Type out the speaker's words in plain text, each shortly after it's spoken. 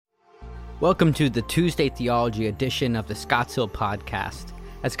Welcome to the Tuesday Theology edition of the Scotts Hill podcast.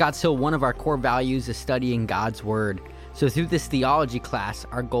 At Scotts Hill, one of our core values is studying God's Word. So through this theology class,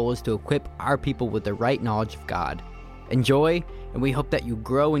 our goal is to equip our people with the right knowledge of God. Enjoy, and we hope that you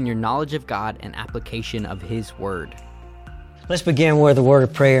grow in your knowledge of God and application of His Word. Let's begin with a word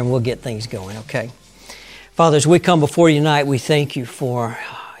of prayer and we'll get things going, okay? Father, as we come before you tonight, we thank you for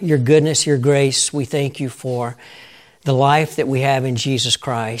your goodness, your grace. We thank you for the life that we have in Jesus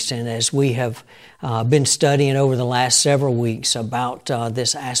Christ. And as we have been studying over the last several weeks about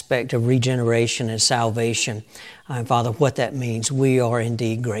this aspect of regeneration and salvation, Father, what that means, we are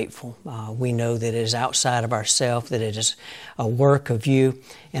indeed grateful. We know that it is outside of ourselves, that it is a work of you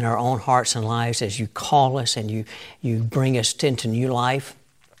in our own hearts and lives as you call us and you bring us into new life.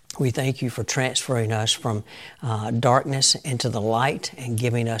 We thank you for transferring us from darkness into the light and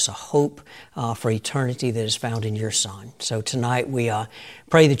giving us a hope for eternity that is found in your Son. So tonight we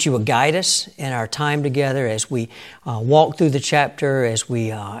pray that you will guide us in our time together as we walk through the chapter, as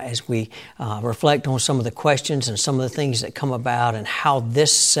we reflect on some of the questions and some of the things that come about and how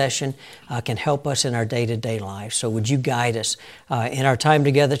this session can help us in our day-to-day life. So would you guide us in our time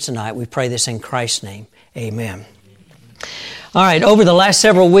together tonight? We pray this in Christ's name. Amen. All right, over the last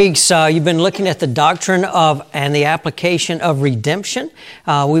several weeks, you've been looking at the doctrine of and the application of redemption.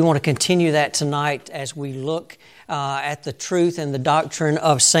 We want to continue that tonight as we look at the truth and the doctrine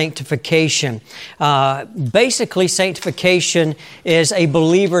of sanctification. Basically, sanctification is a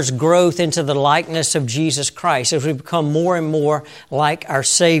believer's growth into the likeness of Jesus Christ as we become more and more like our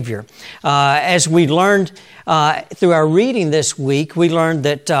Savior. As we learned through our reading this week, we learned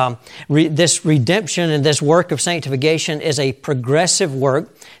that this redemption and this work of sanctification is a progressive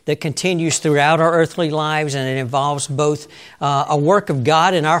work that continues throughout our earthly lives, and it involves both a work of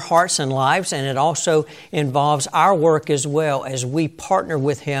God in our hearts and lives, and it also involves our work as well as we partner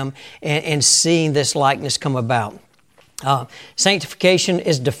with Him in seeing this likeness come about. Sanctification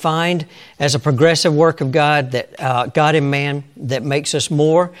is defined as a progressive work of God, that God in man, that makes us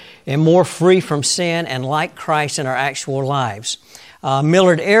more and more free from sin and like Christ in our actual lives.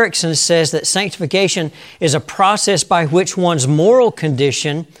 Millard Erickson says that sanctification is a process by which one's moral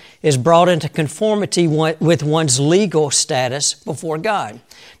condition is brought into conformity with one's legal status before God.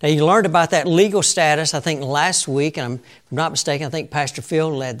 Now, you learned about that legal status, I think, last week, and if I'm not mistaken, I think Pastor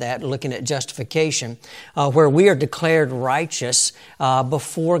Phil led that, looking at justification, where we are declared righteous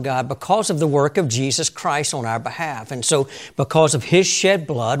before God because of the work of Jesus Christ on our behalf. And so, because of His shed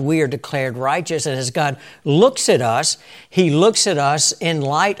blood, we are declared righteous, and as God looks at us, He looks at us in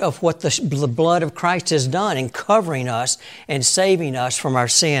light of what the blood of Christ has done in covering us and saving us from our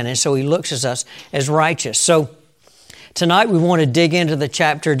sin. And so He looks at us as righteous. So tonight we want to dig into the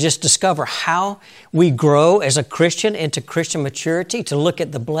chapter, just discover how we grow as a Christian into Christian maturity, to look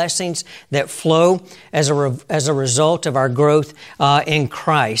at the blessings that flow as a result of our growth in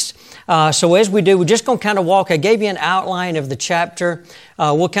Christ. So as we do, we're just going to kind of walk. I gave you an outline of the chapter.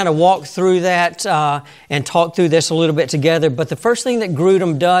 We'll kind of walk through that and talk through this a little bit together. But the first thing that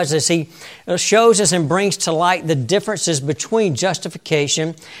Grudem does is he shows us and brings to light the differences between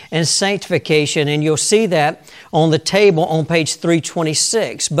justification and sanctification. And you'll see that on the table on page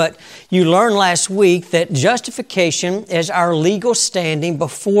 326. But you learned last week that justification is our legal standing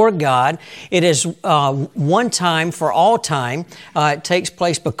before God. It is one time for all time. It takes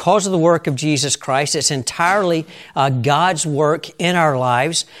place because of the work of Jesus Christ. It's entirely God's work in our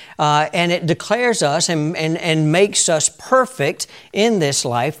lives, and it declares us and makes us perfect in this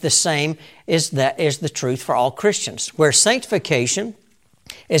life. The same is the truth for all Christians. Where sanctification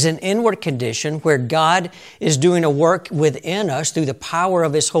is an inward condition where God is doing a work within us through the power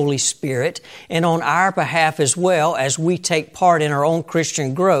of His Holy Spirit and on our behalf as well as we take part in our own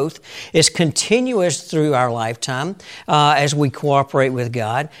Christian growth. Is continuous through our lifetime as we cooperate with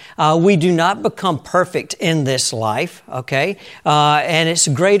God. We do not become perfect in this life, okay? And it's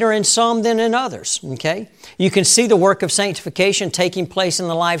greater in some than in others, okay? You can see the work of sanctification taking place in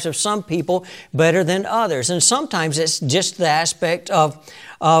the lives of some people better than others. And sometimes it's just the aspect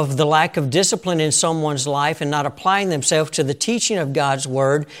of the lack of discipline in someone's life and not applying themselves to the teaching of God's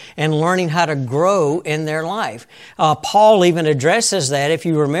Word and learning how to grow in their life. Paul even addresses that. If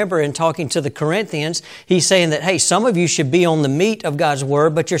you remember in talking to the Corinthians, he's saying that, hey, some of you should be on the meat of God's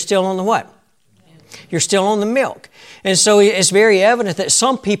Word, but you're still on the what? You're still on the milk. And so it's very evident that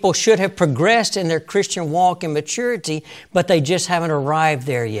some people should have progressed in their Christian walk and maturity, but they just haven't arrived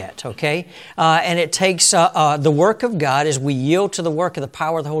there yet, okay? And it takes the work of God as we yield to the work of the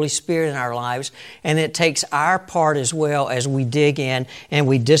power of the Holy Spirit in our lives, and it takes our part as well as we dig in and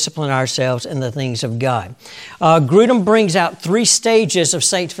we discipline ourselves in the things of God. Grudem brings out 3 stages of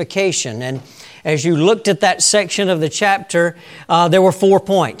sanctification, and as you looked at that section of the chapter, there were 4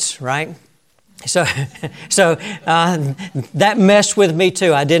 points, right? So that messed with me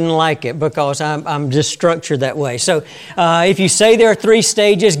too. I didn't like it because I'm just structured that way. So if you say there are 3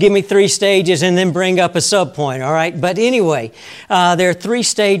 stages, give me 3 stages and then bring up a subpoint, all right? But anyway, there are 3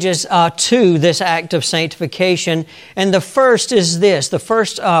 stages to this act of sanctification. And the first is this. The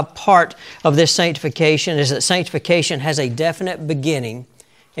first part of this sanctification is that sanctification has a definite beginning,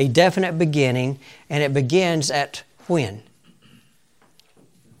 and it begins at when?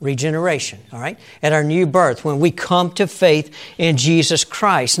 Regeneration, all right? At our new birth, when we come to faith in Jesus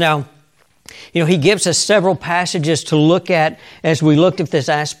Christ. Now, he gives us several passages to look at as we looked at this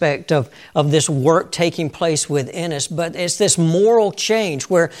aspect of this work taking place within us. But it's this moral change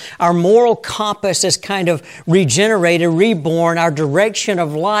where our moral compass is kind of regenerated, reborn. Our direction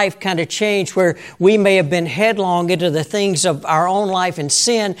of life kind of changed where we may have been headlong into the things of our own life and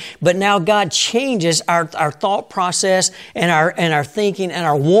sin, but now God changes our thought process and our thinking and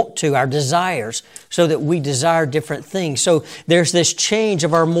our desires, so that we desire different things. So there's this change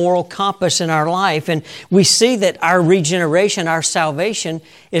of our moral compass in our life, and we see that our regeneration, our salvation,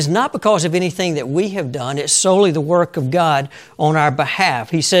 is not because of anything that we have done. It's solely the work of God on our behalf.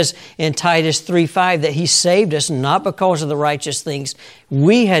 He says in Titus 3:5 that He saved us not because of the righteous things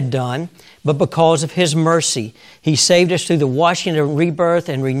we had done, but because of His mercy. He saved us through the washing and rebirth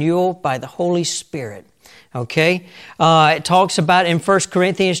and renewal by the Holy Spirit. Okay? It talks about in 1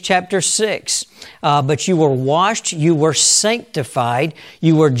 Corinthians chapter 6, but you were washed, you were sanctified,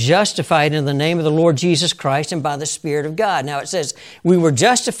 you were justified in the name of the Lord Jesus Christ and by the Spirit of God. Now it says we were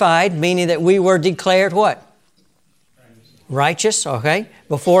justified, meaning that we were declared what? Righteous, okay,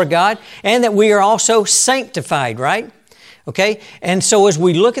 before God, and that we are also sanctified, right? Okay, and so as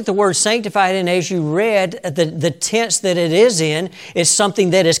we look at the word sanctified, and as you read the tense that it is in, it's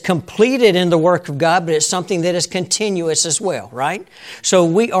something that is completed in the work of God, but it's something that is continuous as well, right? So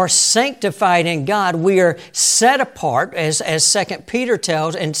we are sanctified in God. We are set apart, as 2 Peter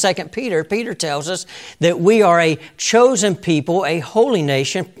tells, and 2 Peter tells us that we are a chosen people, a holy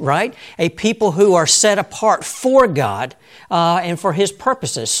nation, right? A people who are set apart for God. And for His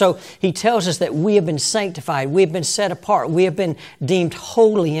purposes. So He tells us that we have been sanctified, we have been set apart, we have been deemed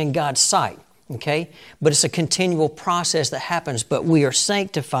holy in God's sight. Okay? But it's a continual process that happens, but we are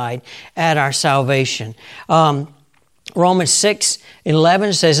sanctified at our salvation. Romans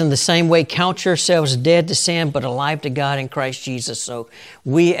 6:11 says, in the same way, count yourselves dead to sin, but alive to God in Christ Jesus. So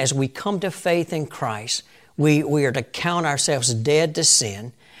as we come to faith in Christ, we are to count ourselves dead to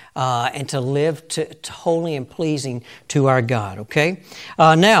sin, and to live to holy and pleasing to our God, okay?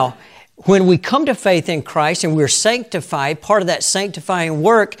 Now, when we come to faith in Christ and we're sanctified, part of that sanctifying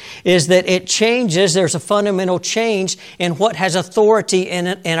work is that it changes, there's a fundamental change in what has authority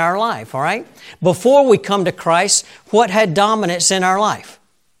in our life, all right? Before we come to Christ, what had dominance in our life?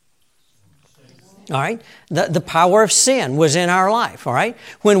 All right? The power of sin was in our life, all right?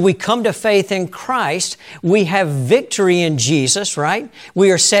 When we come to faith in Christ, we have victory in Jesus, right?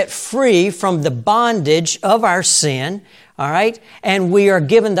 We are set free from the bondage of our sin, all right? And we are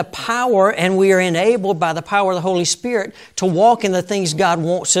given the power and we are enabled by the power of the Holy Spirit to walk in the things God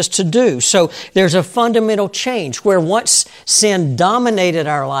wants us to do. So there's a fundamental change where once sin dominated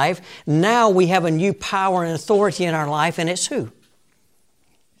our life, now we have a new power and authority in our life, and it's who?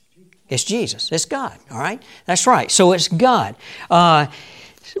 It's Jesus. It's God. All right? That's right. So it's God.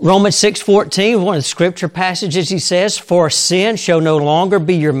 Romans 6:14, one of the scripture passages, he says, for sin shall no longer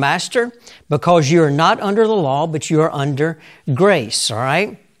be your master, because you are not under the law, but you are under grace. All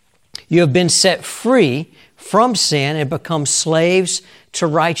right? You have been set free from sin and become slaves to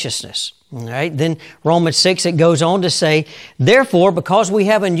righteousness. All right? Then Romans 6, it goes on to say, therefore, because we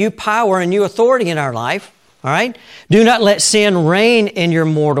have a new power and new authority in our life, all right? Do not let sin reign in your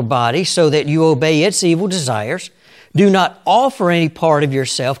mortal body so that you obey its evil desires. Do not offer any part of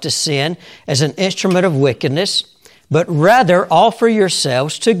yourself to sin as an instrument of wickedness, but rather offer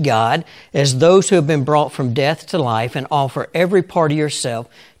yourselves to God as those who have been brought from death to life, and offer every part of yourself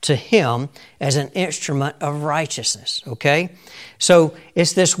to Him as an instrument of righteousness, okay? So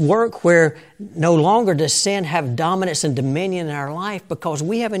it's this work where no longer does sin have dominance and dominion in our life, because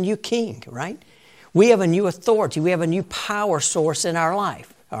we have a new king, right? We have a new authority. We have a new power source in our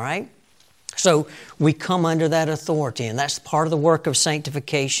life, all right? So we come under that authority, and that's part of the work of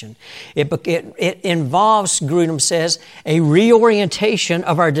sanctification. It involves, Grudem says, a reorientation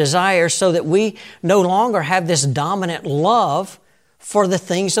of our desires so that we no longer have this dominant love for the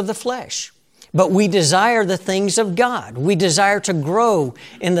things of the flesh. But we desire the things of God. We desire to grow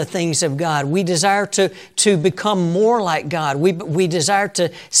in the things of God. We desire to become more like God. We desire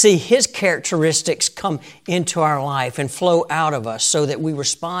to see His characteristics come into our life and flow out of us so that we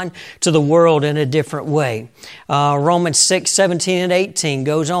respond to the world in a different way. Romans 6:17 and 18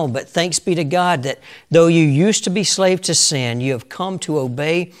 goes on, "But thanks be to God that though you used to be slave to sin, you have come to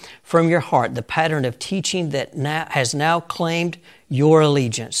obey from your heart the pattern of teaching that has now claimed your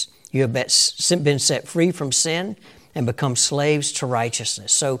allegiance. You have been set free from sin and become slaves to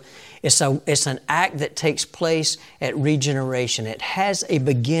righteousness." So it's an act that takes place at regeneration. It has a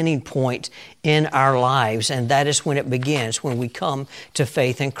beginning point in our lives, and that is when it begins, when we come to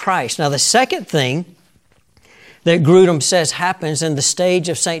faith in Christ. Now, the second thing that Grudem says happens in the stage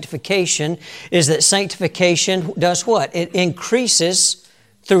of sanctification is that sanctification does what? It increases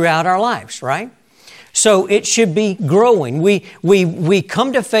throughout our lives, right? So it should be growing. We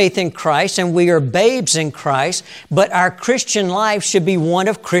come to faith in Christ and we are babes in Christ, but our Christian life should be one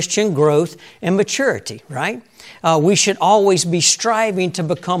of Christian growth and maturity, right? We should always be striving to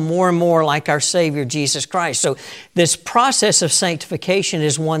become more and more like our Savior, Jesus Christ. So this process of sanctification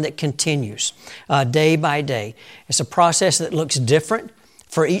is one that continues day by day. It's a process that looks different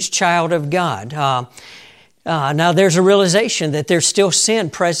for each child of God. Now there's a realization that there's still sin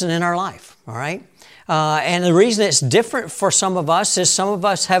present in our life, all right? And the reason it's different for some of us is some of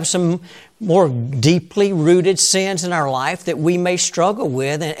us have some more deeply rooted sins in our life that we may struggle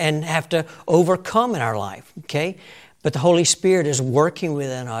with and have to overcome in our life, okay? But the Holy Spirit is working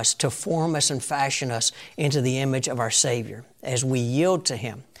within us to form us and fashion us into the image of our Savior as we yield to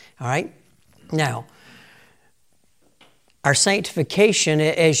Him, all right? Now, our sanctification,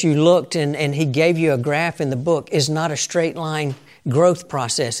 as you looked, and he gave you a graph in the book, is not a straight line growth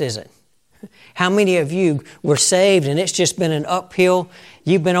process, is it? How many of you were saved and it's just been an uphill,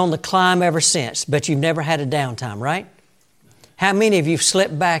 you've been on the climb ever since, but you've never had a downtime, right? How many of you have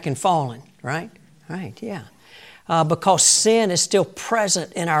slipped back and fallen, right? Right, yeah. Because sin is still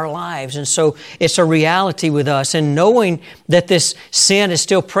present in our lives, and so it's a reality with us. And knowing that this sin is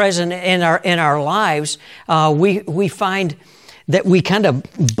still present in our lives, we find that we kind of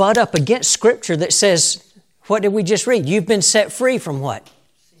butt up against Scripture that says, what did we just read? You've been set free from what?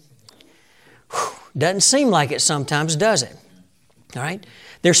 Doesn't seem like it sometimes, does it? All right?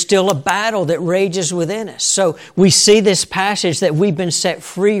 There's still a battle that rages within us. So we see this passage that we've been set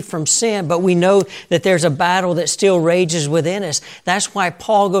free from sin, but we know that there's a battle that still rages within us. That's why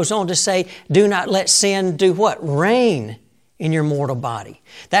Paul goes on to say, do not let sin do what? Reign in your mortal body.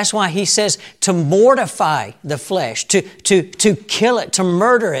 That's why he says to mortify the flesh, to kill it, to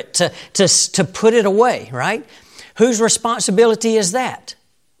murder it, to put it away, right? Whose responsibility is that?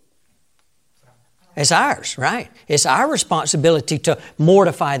 It's ours, right? It's our responsibility to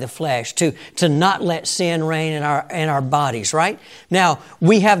mortify the flesh, to not let sin reign in our bodies, right? Now,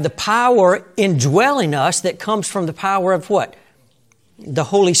 we have the power indwelling us that comes from the power of what? The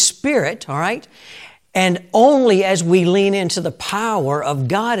Holy Spirit, all right? And only as we lean into the power of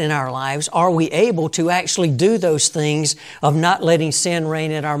God in our lives are we able to actually do those things of not letting sin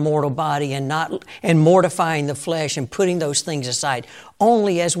reign in our mortal body and mortifying the flesh and putting those things aside.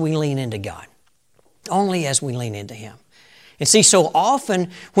 Only as we lean into God. Only as we lean into Him. And see, so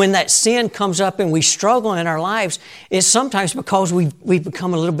often when that sin comes up and we struggle in our lives, it's sometimes because we've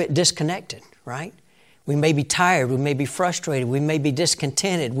become a little bit disconnected, right? We may be tired, we may be frustrated, we may be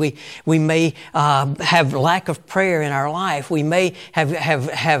discontented, we may have lack of prayer in our life, we may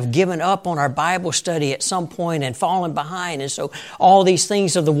have given up on our Bible study at some point and fallen behind. And so all these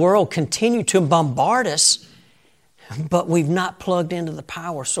things of the world continue to bombard us, but we've not plugged into the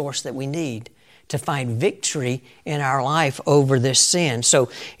power source that we need to find victory in our life over this sin. So,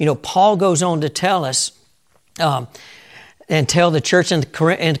 Paul goes on to tell us and tell the church in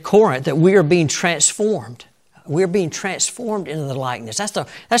Corinth that we are being transformed. We're being transformed into the likeness.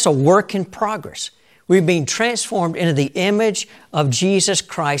 That's a work in progress. We're being transformed into the image of Jesus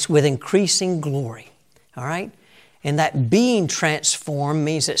Christ with increasing glory. All right? And that being transformed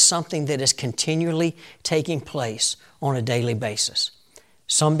means it's something that is continually taking place on a daily basis.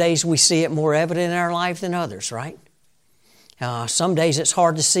 Some days we see it more evident in our life than others, right? Some days it's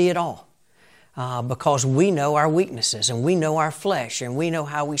hard to see it all. because we know our weaknesses and we know our flesh and we know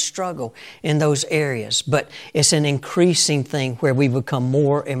how we struggle in those areas. But it's an increasing thing where we become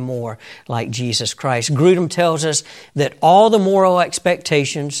more and more like Jesus Christ. Grudem tells us that all the moral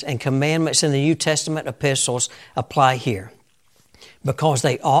expectations and commandments in the New Testament epistles apply here, because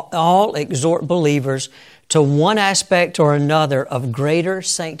they all exhort believers to one aspect or another of greater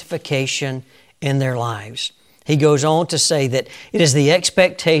sanctification in their lives. He goes on to say that it is the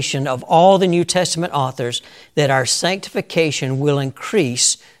expectation of all the New Testament authors that our sanctification will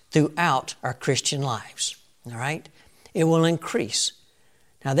increase throughout our Christian lives. All right? It will increase.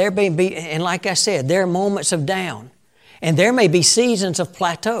 Now there may be, and like I said, there are moments of down, and there may be seasons of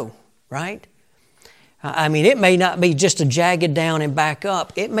plateau, right? I mean, it may not be just a jagged down and back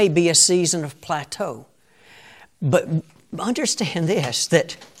up. It may be a season of plateau. But understand this,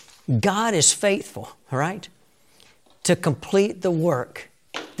 that God is faithful, all right, to complete the work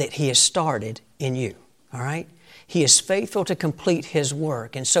that He has started in you, all right? He is faithful to complete His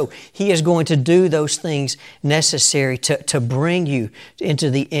work. And so He is going to do those things necessary to bring you into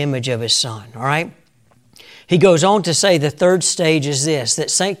the image of His Son, all right? He goes on to say the third stage is this,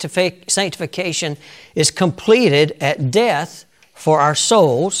 that sanctification is completed at death for our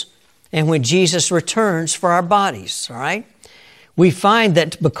souls and when Jesus returns for our bodies, all right? We find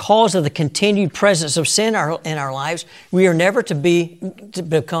that because of the continued presence of sin in our lives, we are never to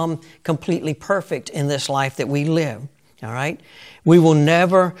become completely perfect in this life that we live. All right? We will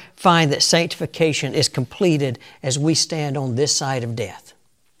never find that sanctification is completed as we stand on this side of death.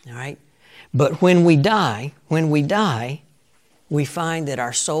 All right? But when we die, we find that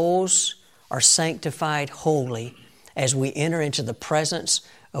our souls are sanctified wholly as we enter into the presence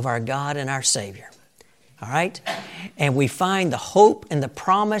of our God and our Savior. All right? And we find the hope and the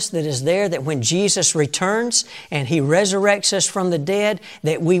promise that is there that when Jesus returns and He resurrects us from the dead,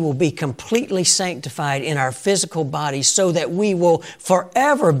 that we will be completely sanctified in our physical bodies so that we will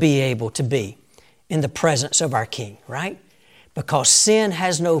forever be able to be in the presence of our King, right? Because sin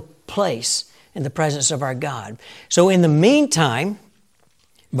has no place in the presence of our God. So in the meantime,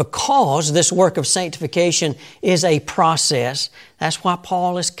 because this work of sanctification is a process, that's why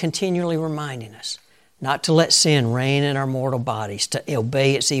Paul is continually reminding us not to let sin reign in our mortal bodies, to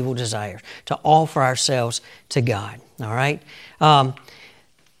obey its evil desires, to offer ourselves to God. All right?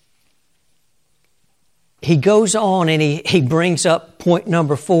 He goes on and he brings up point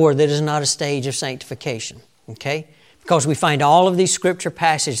number 4 that is not a stage of sanctification. Okay? Because we find all of these scripture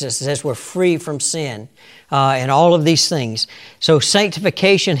passages that says we're free from sin and all of these things. So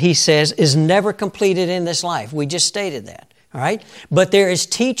sanctification, he says, is never completed in this life. We just stated that. All right? But there is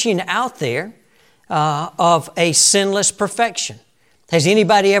teaching out there of a sinless perfection. Has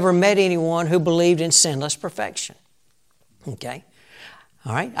anybody ever met anyone who believed in sinless perfection? Okay.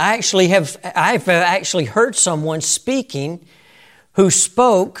 All right. I've actually heard someone speaking who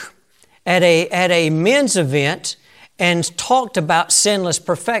spoke at a men's event and talked about sinless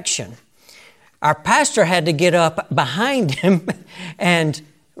perfection. Our pastor had to get up behind him and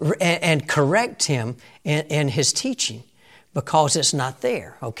correct him in his teaching, because it's not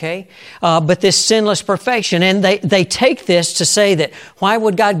there, okay? But this sinless perfection, and they take this to say that why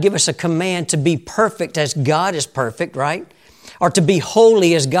would God give us a command to be perfect as God is perfect, right? Or to be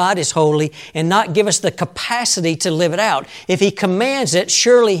holy as God is holy, and not give us the capacity to live it out? If He commands it,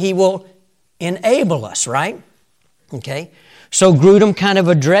 surely He will enable us, right? Okay? So Grudem kind of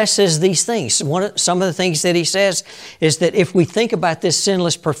addresses these things. Some of the things that he says is that if we think about this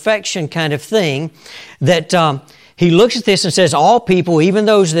sinless perfection kind of thing, that he looks at this and says, all people, even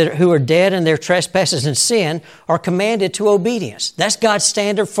those who are dead in their trespasses and sin, are commanded to obedience. That's God's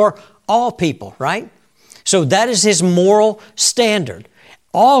standard for all people, right? So that is His moral standard.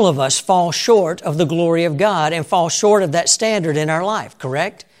 All of us fall short of the glory of God and fall short of that standard in our life,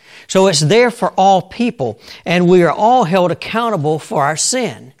 correct? So it's there for all people, and we are all held accountable for our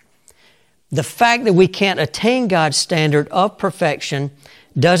sin. The fact that we can't attain God's standard of perfection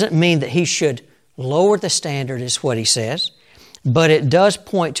doesn't mean that He should lower the standard, is what he says, but it does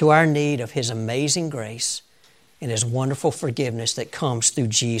point to our need of His amazing grace and His wonderful forgiveness that comes through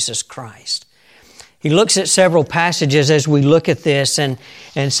Jesus Christ. He looks at several passages as we look at this, and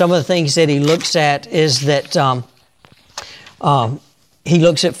some of the things that he looks at is that he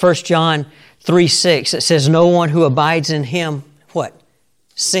looks at 1 John 3:6. It says, no one who abides in Him, what?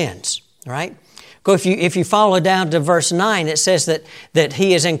 Sins, right? If you follow down to verse 9, it says that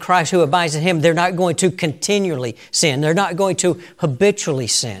he is in Christ who abides in Him. They're not going to continually sin. They're not going to habitually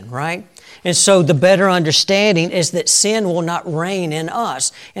sin, right? And so the better understanding is that sin will not reign in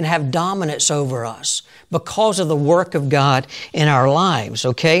us and have dominance over us because of the work of God in our lives,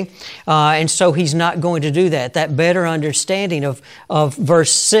 okay? And so He's not going to do that. That better understanding of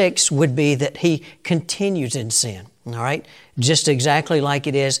verse 6 would be that He continues in sin, all right? Just exactly like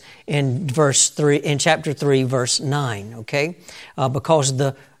it is in chapter 3, verse 9, okay? Because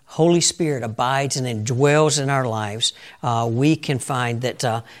the Holy Spirit abides and indwells in our lives, we can find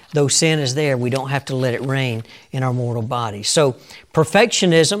that though sin is there, we don't have to let it reign in our mortal body. So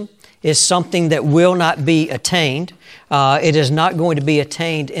perfectionism is something that will not be attained. It is not going to be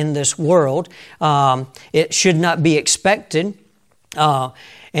attained in this world. It should not be expected.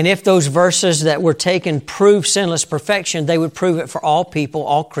 And if those verses that were taken prove sinless perfection, they would prove it for all people,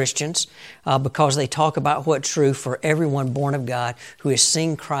 all Christians, because they talk about what's true for everyone born of God who has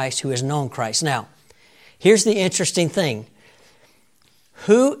seen Christ, who has known Christ. Now, here's the interesting thing.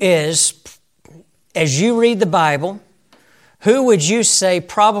 Who is, as you read the Bible, who would you say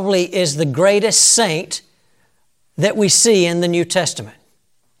probably is the greatest saint that we see in the New Testament?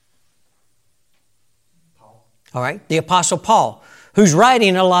 Paul. All right, the Apostle Paul, who's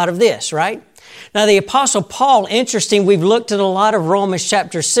writing a lot of this, right? Now, the Apostle Paul, interesting, we've looked at a lot of Romans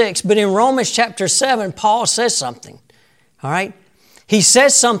chapter 6, but in Romans chapter 7, Paul says something, all right? He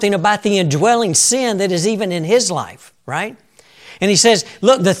says something about the indwelling sin that is even in his life, right? And he says,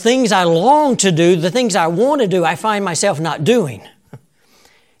 look, the things I long to do, the things I want to do, I find myself not doing.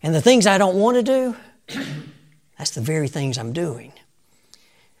 And the things I don't want to do, that's the very things I'm doing.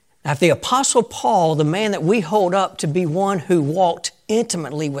 Now, if the Apostle Paul, the man that we hold up to be one who walked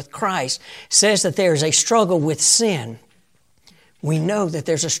intimately with Christ, says that there is a struggle with sin, we know that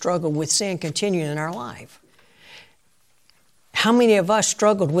there's a struggle with sin continuing in our life. How many of us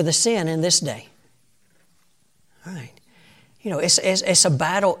struggled with a sin in this day? All right. You know, it's a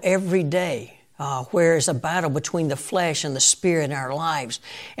battle every day, where it's a battle between the flesh and the spirit in our lives.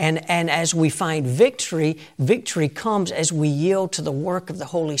 And as we find victory, victory comes as we yield to the work of the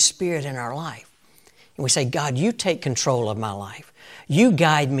Holy Spirit in our life. And we say, God, you take control of my life. You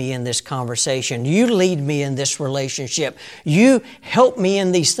guide me in this conversation. You lead me in this relationship. You help me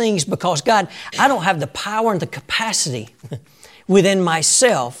in these things because, God, I don't have the power and the capacity within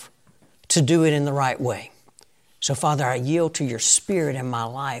myself to do it in the right way. So, Father, I yield to your Spirit in my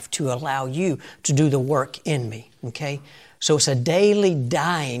life to allow you to do the work in me, okay? So it's a daily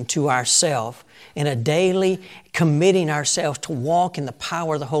dying to ourselves and a daily committing ourselves to walk in the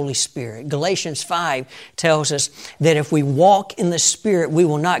power of the Holy Spirit. Galatians 5 tells us that if we walk in the Spirit, we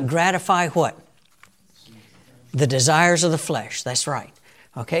will not gratify what? The desires of the flesh. That's right.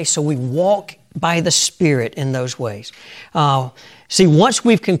 Okay, so we walk by the Spirit in those ways. See, once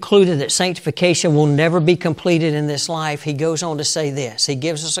we've concluded that sanctification will never be completed in this life, he goes on to say this. He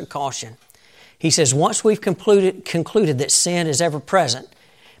gives us a caution. He says, once we've concluded that sin is ever present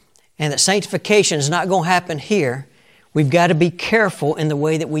and that sanctification is not going to happen here, we've got to be careful in the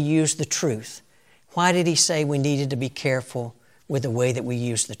way that we use the truth. Why did he say we needed to be careful with the way that we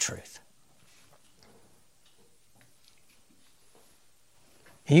use the truth?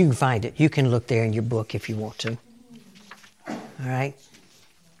 You can find it. You can look there in your book if you want to. All right?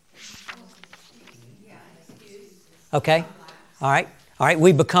 Okay? All right? All right,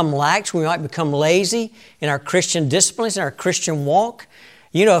 we become lax. We might become lazy in our Christian disciplines, in our Christian walk.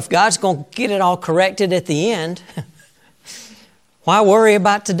 You know, if God's going to get it all corrected at the end, why worry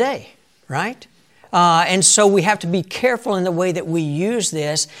about today, right? And so we have to be careful in the way that we use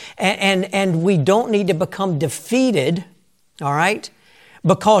this, and we don't need to become defeated, all right?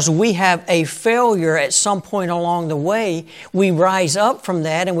 Because we have a failure at some point along the way, we rise up from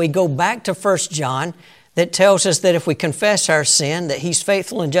that and we go back to 1 John that tells us that if we confess our sin, that He's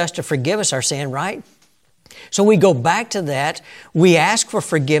faithful and just to forgive us our sin, right? So we go back to that, we ask for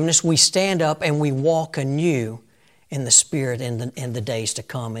forgiveness, we stand up and we walk anew in the Spirit in the days to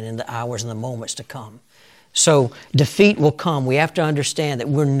come and in the hours and the moments to come. So defeat will come. We have to understand that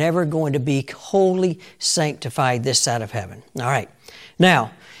we're never going to be wholly sanctified this side of heaven. All right.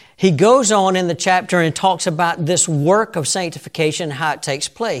 Now, he goes on in the chapter and talks about this work of sanctification and how it takes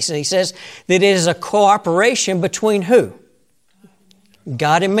place. And he says that it is a cooperation between who?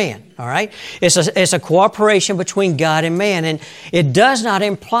 God and man, all right? It's a cooperation between God and man. And it does not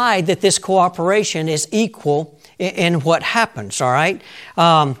imply that this cooperation is equal in what happens, all right?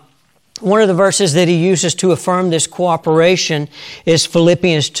 One of the verses that he uses to affirm this cooperation is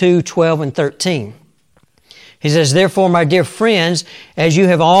Philippians 2:12 and 13. He says, therefore, my dear friends, as you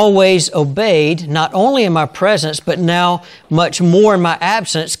have always obeyed, not only in my presence, but now much more in my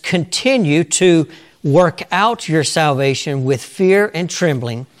absence, continue to work out your salvation with fear and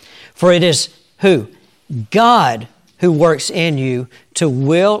trembling, For it is who? God who works in you to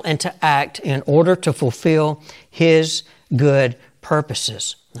will and to act in order to fulfill His good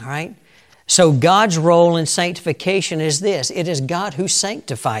purposes. All right? So God's role in sanctification is this. It is God who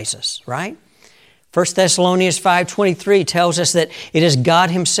sanctifies us, right? 1 Thessalonians 5:23 tells us that it is God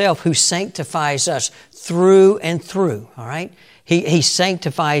Himself who sanctifies us through and through, all right? He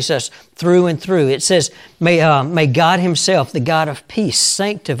sanctifies us through and through. It says, may God Himself, the God of peace,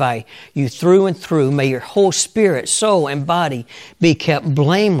 sanctify you through and through. May your whole spirit, soul, and body be kept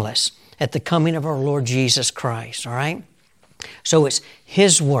blameless at the coming of our Lord Jesus Christ, all right? So it's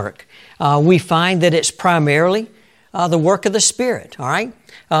His work. We find that it's primarily the work of the Spirit, all right?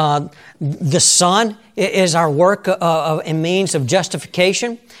 The Son is our work and means of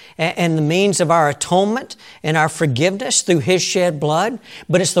justification and the means of our atonement and our forgiveness through His shed blood.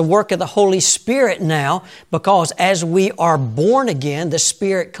 But it's the work of the Holy Spirit now, because as we are born again, the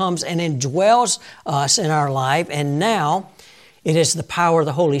Spirit comes and indwells us in our life. And now it is the power of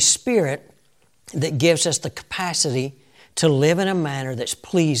the Holy Spirit that gives us the capacity to live in a manner that's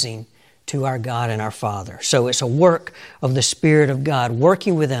pleasing to our God and our Father. So it's a work of the Spirit of God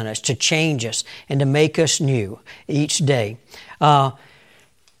working within us to change us and to make us new each day.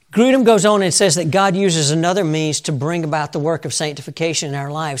 Grudem goes on and says that God uses another means to bring about the work of sanctification in our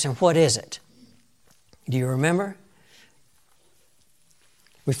lives. And what is it? Do you remember?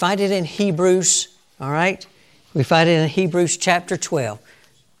 We find it in Hebrews, all right? We find it in Hebrews chapter 12.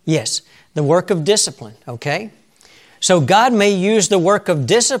 Yes, the work of discipline, okay? So God may use the work of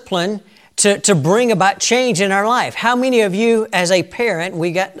discipline to bring about change in our life. How many of you as a parent,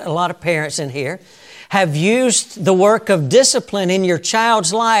 we got a lot of parents in here, have used the work of discipline in your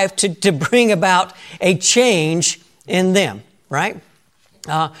child's life to bring about a change in them, right?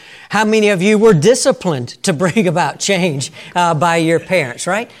 How many of you were disciplined to bring about change by your parents,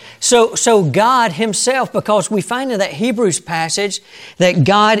 right? So God Himself, because we find in that Hebrews passage that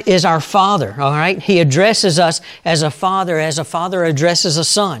God is our Father, all right? He addresses us as a father addresses a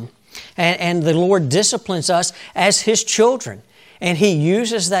son. And the Lord disciplines us as His children. And He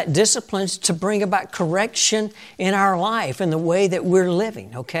uses that discipline to bring about correction in our life and the way that we're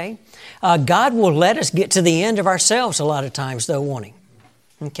living, okay? God will let us get to the end of ourselves a lot of times, though, won't He?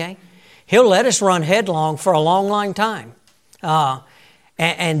 Okay? He'll let us run headlong for a long, long time.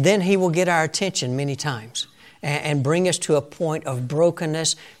 And then He will get our attention many times and bring us to a point of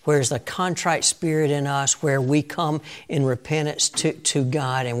brokenness where there's a contrite spirit in us, where we come in repentance to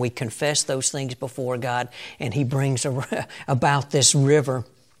God and we confess those things before God, and He brings about this river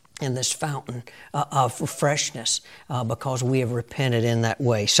and this fountain of freshness because we have repented in that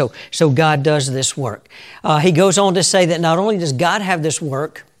way. So God does this work. He goes on to say that not only does God have this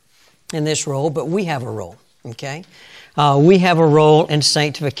work in this role, but we have a role, okay? We have a role in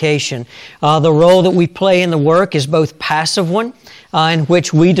sanctification. The role that we play in the work is both passive one, in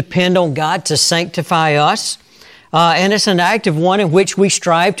which we depend on God to sanctify us, and it's an active one in which we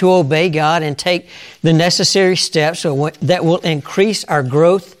strive to obey God and take the necessary steps that will increase our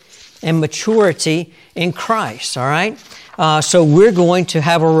growth and maturity in Christ, all right? So we're going to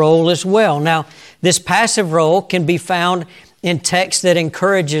have a role as well. Now, this passive role can be found in text that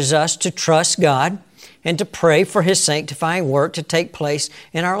encourages us to trust God and to pray for His sanctifying work to take place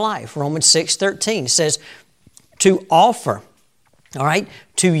in our life. Romans 6:13 says to offer, all right,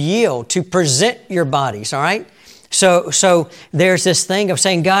 to yield, to present your bodies, all right? So there's this thing of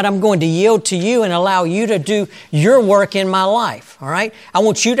saying, God, I'm going to yield to You and allow You to do Your work in my life, all right? I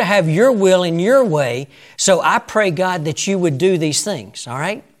want You to have Your will in Your way, so I pray, God, that You would do these things, all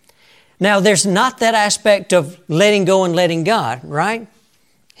right? Now, there's not that aspect of letting go and letting God, right?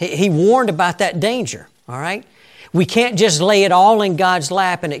 He warned about that danger, all right? We can't just lay it all in God's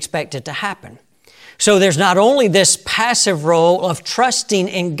lap and expect it to happen. So there's not only this passive role of trusting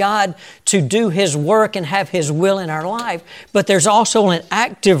in God to do His work and have His will in our life, but there's also an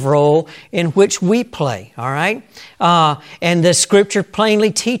active role in which we play, all right? And the Scripture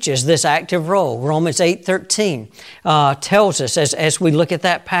plainly teaches this active role. Romans 8:13 tells us, as we look at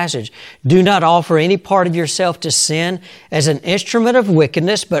that passage, do not offer any part of yourself to sin as an instrument of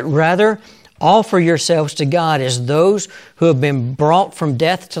wickedness, but rather offer yourselves to God as those who have been brought from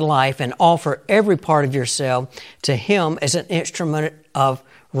death to life, and offer every part of yourself to Him as an instrument of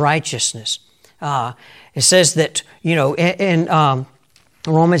righteousness. It says that, in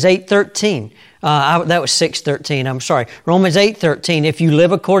Romans 8:13, that was 6:13, I'm sorry. Romans 8:13, if you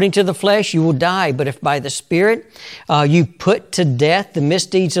live according to the flesh, you will die, but if by the Spirit you put to death the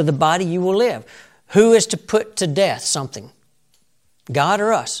misdeeds of the body, you will live. Who is to put to death something? God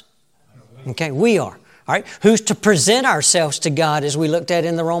or us? Okay, we are. All right? Who's to present ourselves to God as we looked at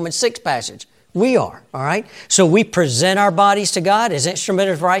in the Romans 6 passage? We are, all right? So we present our bodies to God as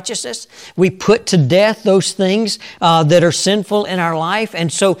instruments of righteousness. We put to death those things that are sinful in our life,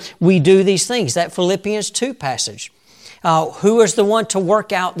 and so we do these things. That Philippians 2 passage. Who is the one to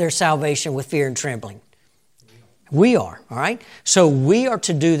work out their salvation with fear and trembling? We are, all right? So we are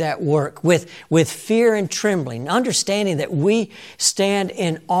to do that work with fear and trembling, understanding that we stand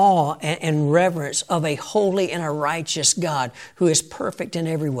in awe and reverence of a holy and a righteous God who is perfect in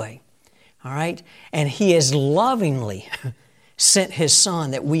every way, all right? And He has lovingly sent His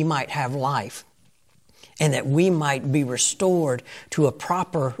Son that we might have life and that we might be restored to a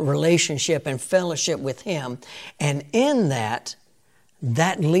proper relationship and fellowship with Him. And in that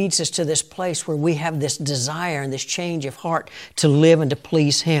leads us to this place where we have this desire and this change of heart to live and to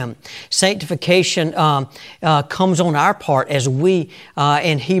please Him. Sanctification comes on our part as we,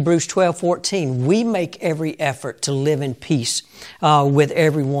 in Hebrews 12:14, we make every effort to live in peace with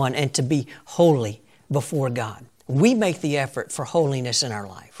everyone and to be holy before God. We make the effort for holiness in our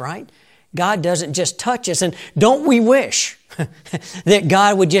life, right? God doesn't just touch us, and don't we wish that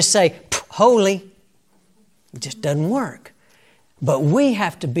God would just say, holy? It just doesn't work. But we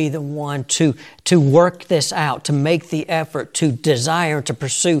have to be the one to work this out, to make the effort, to desire, to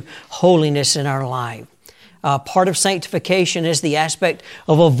pursue holiness in our life. Part of sanctification is the aspect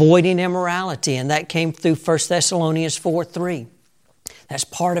of avoiding immorality, and that came through 1 Thessalonians 4:3. That's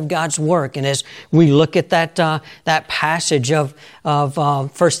part of God's work. And as we look at that passage of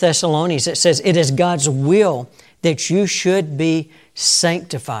 1 Thessalonians, it says, it is God's will that you should be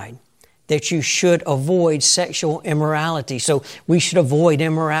sanctified, that you should avoid sexual immorality. So we should avoid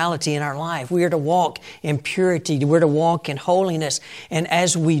immorality in our life. We are to walk in purity. We're to walk in holiness. And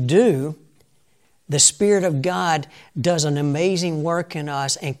as we do, the Spirit of God does an amazing work in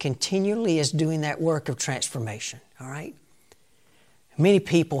us and continually is doing that work of transformation. All right? Many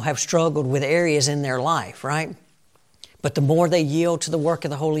people have struggled with areas in their life, right? But the more they yield to the work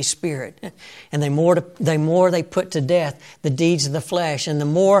of the Holy Spirit, and the more they put to death the deeds of the flesh, and the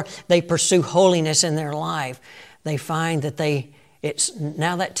more they pursue holiness in their life, they find that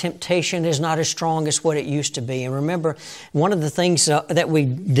now that temptation is not as strong as what it used to be. And remember, one of the things that we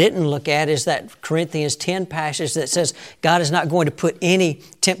didn't look at is that Corinthians 10 passage that says God is not going to put any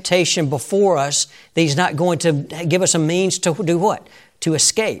temptation before us. That He's not going to give us a means to do what? To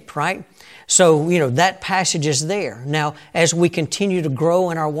escape, right? So, that passage is there. Now, as we continue to grow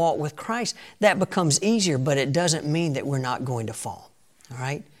in our walk with Christ, that becomes easier, but it doesn't mean that we're not going to fall, all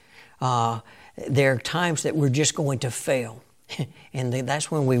right? There are times that we're just going to fail. And that's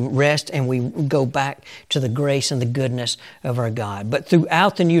when we rest and we go back to the grace and the goodness of our God. But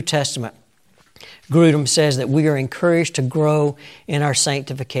throughout the New Testament, Grudem says that we are encouraged to grow in our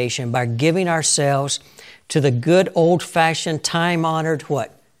sanctification by giving ourselves to the good old-fashioned, time-honored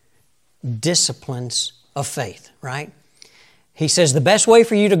what? Disciplines of faith, right? He says the best way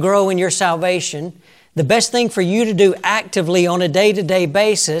for you to grow in your salvation, the best thing for you to do actively on a day-to-day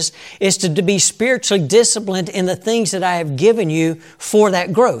basis is to be spiritually disciplined in the things that I have given you for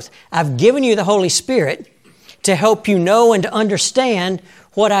that growth. I've given you the Holy Spirit to help you know and to understand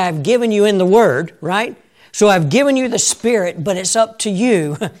what I have given you in the Word, right? So I've given you the Spirit, but it's up to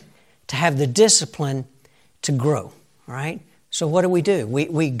you to have the discipline to grow, all right? So what do?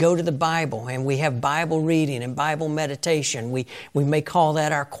 We go to the Bible and we have Bible reading and Bible meditation. We may call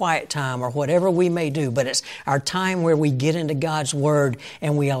that our quiet time or whatever we may do, but it's our time where we get into God's Word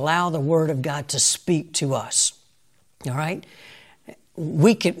and we allow the Word of God to speak to us. All right?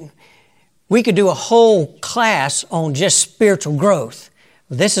 We could do a whole class on just spiritual growth.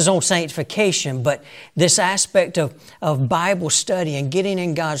 This is on sanctification, but this aspect of Bible study and getting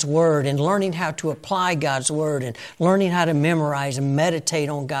in God's Word and learning how to apply God's Word and learning how to memorize and meditate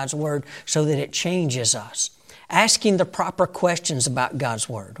on God's Word so that it changes us. Asking the proper questions about God's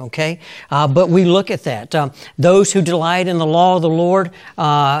Word, okay? But we look at that. Those who delight in the law of the Lord,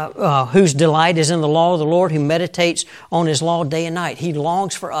 whose delight is in the law of the Lord, who meditates on His law day and night. He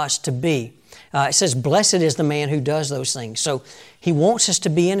longs for us to be. It says, blessed is the man who does those things. So He wants us to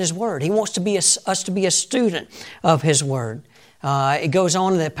be in His Word. He wants us to be a student of His Word. It goes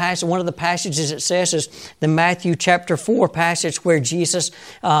on in the passage. One of the passages it says is the Matthew chapter 4 passage where Jesus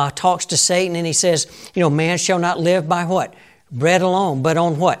talks to Satan and He says, man shall not live by what? Bread alone, but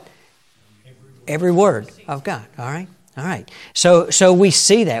on what? Every word of God. All right? All right. So we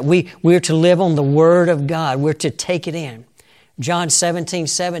see that. We're to live on the Word of God. We're to take it in. John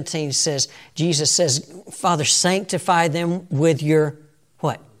 17:17 says, Jesus says, Father, sanctify them with your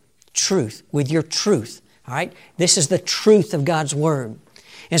what? Truth. With your truth. All right? This is the truth of God's Word.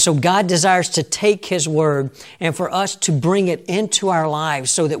 And so God desires to take His Word and for us to bring it into our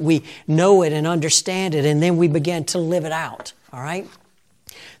lives so that we know it and understand it, and then we begin to live it out. All right?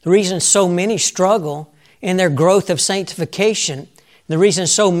 The reason so many struggle in their growth of sanctification, the reason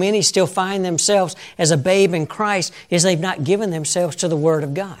so many still find themselves as a babe in Christ, is they've not given themselves to the Word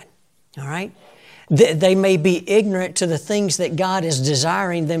of God. All right? They may be ignorant to the things that God is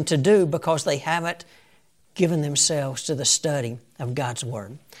desiring them to do because they haven't given themselves to the study of God's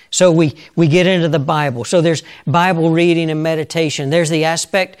Word. So we get into the Bible. So there's Bible reading and meditation. There's the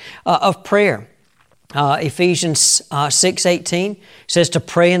aspect of prayer. Ephesians 6:18 says to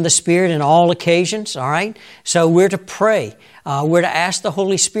pray in the Spirit in all occasions. All right? So we're to pray. We're to ask the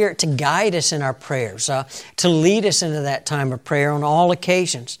Holy Spirit to guide us in our prayers, to lead us into that time of prayer on all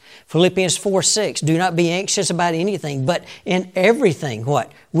occasions. Philippians 4:6, do not be anxious about anything, but in everything,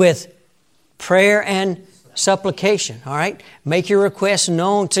 what? With prayer and supplication, all right? Make your requests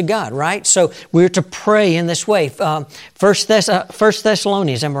known to God, right? So we're to pray in this way. 1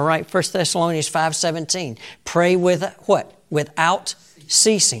 Thessalonians, am I right? 1 Thessalonians 5:17. Pray with what? Without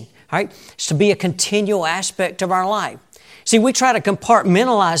ceasing, all right? It's to be a continual aspect of our life. See, we try to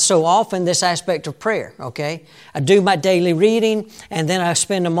compartmentalize so often this aspect of prayer, okay? I do my daily reading, and then I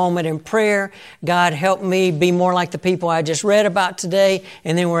spend a moment in prayer. God, help me be more like the people I just read about today,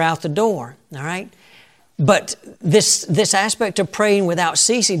 and then we're out the door, all right? But this aspect of praying without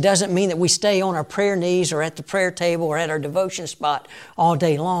ceasing doesn't mean that we stay on our prayer knees or at the prayer table or at our devotion spot all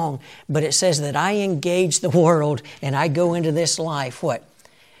day long. But it says that I engage the world and I go into this life, what?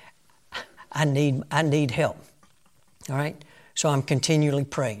 I need help. All right? So I'm continually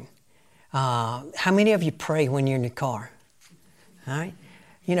praying. How many of you pray when you're in the car? All right?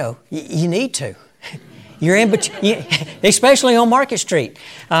 You know, you need to. You're in, especially on Market Street.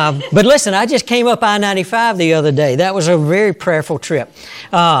 But listen, I just came up I-95 the other day. That was a very prayerful trip.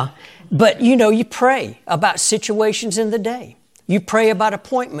 But you know, you pray about situations in the day. You pray about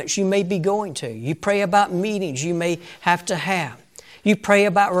appointments you may be going to. You pray about meetings you may have to have. You pray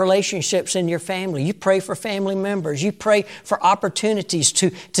about relationships in your family. You pray for family members. You pray for opportunities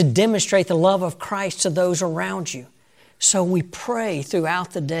to demonstrate the love of Christ to those around you. So we pray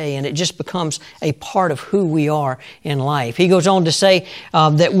throughout the day, and it just becomes a part of who we are in life. He goes on to say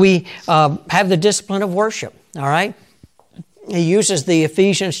that we have the discipline of worship, all right? He uses the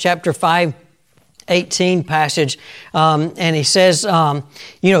Ephesians chapter 5:18 passage, and he says,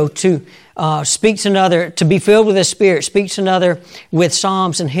 to speak to another, to be filled with the Spirit, speak to another with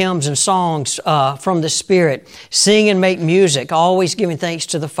psalms and hymns and songs from the Spirit. Sing and make music, always giving thanks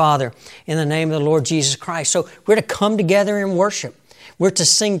to the Father in the name of the Lord Jesus Christ. So we're to come together in worship. We're to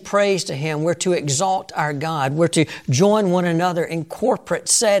sing praise to Him. We're to exalt our God. We're to join one another in corporate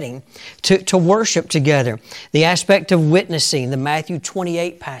setting to worship together. The aspect of witnessing, the Matthew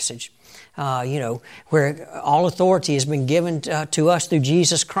 28 passage, where all authority has been given to us through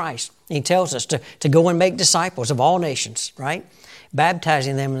Jesus Christ. He tells us to go and make disciples of all nations, right?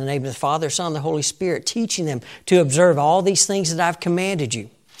 Baptizing them in the name of the Father, Son, and the Holy Spirit, teaching them to observe all these things that I've commanded you.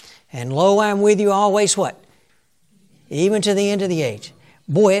 And lo, I am with you always, what? Even to the end of the age.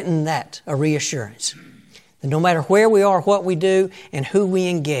 Boy, isn't that a reassurance? That no matter where we are, what we do, and who we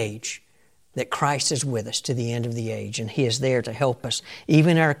engage, that Christ is with us to the end of the age, and He is there to help us,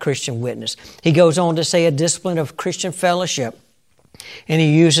 even our Christian witness. He goes on to say a discipline of Christian fellowship. And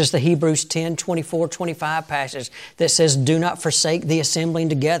he uses the Hebrews 10, 24, 25 passage that says, do not forsake the assembling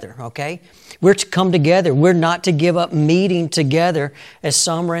together, okay? We're to come together. We're not to give up meeting together as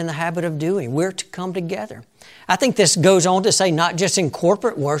some are in the habit of doing. We're to come together. I think this goes on to say not just in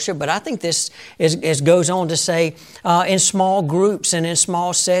corporate worship, but I think this goes on to say in small groups and in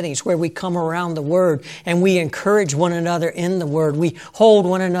small settings where we come around the Word and we encourage one another in the Word. We hold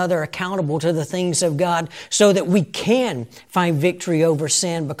one another accountable to the things of God so that we can find victory over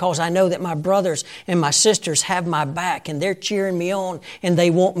sin, because I know that my brothers and my sisters have my back and they're cheering me on and they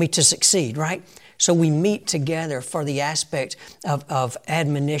want me to succeed, right? So we meet together for the aspect of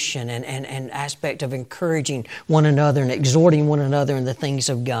admonition and aspect of encouraging one another and exhorting one another in the things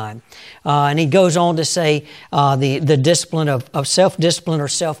of God. And he goes on to say the discipline of self-discipline or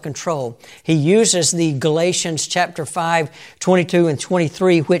self-control. He uses the Galatians chapter 5, 22 and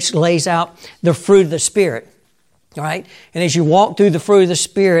 23, which lays out the fruit of the Spirit. All right? And as you walk through the fruit of the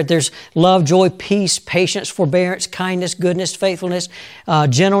Spirit, there's love, joy, peace, patience, forbearance, kindness, goodness, faithfulness,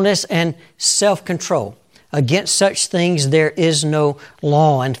 gentleness, and self-control. Against such things there is no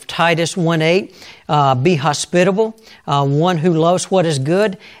law. And Titus 1:8, be hospitable, one who loves what is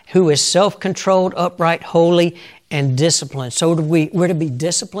good, who is self-controlled, upright, holy, and disciplined. So we're to be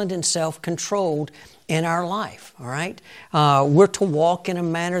disciplined and self-controlled in our life, all right? We're to walk in a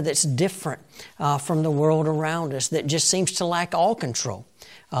manner that's different from the world around us that just seems to lack all control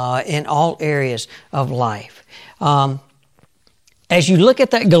in all areas of life. As you look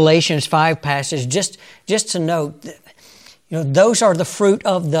at that Galatians 5 passage, just to note, those are the fruit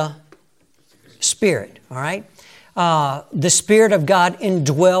of the Spirit, all right? The Spirit of God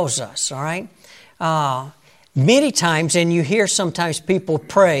indwells us, all right? Many times, and you hear sometimes people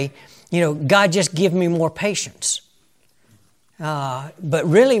pray, God, just give me more patience. But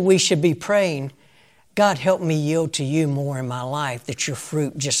really we should be praying, God, help me yield to you more in my life, that your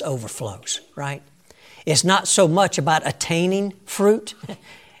fruit just overflows, right? It's not so much about attaining fruit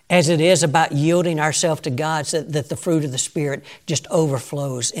as it is about yielding ourselves to God so that the fruit of the Spirit just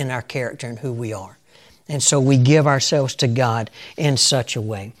overflows in our character and who we are. And so we give ourselves to God in such a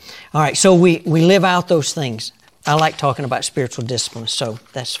way. All right, so we live out those things. I like talking about spiritual discipline, so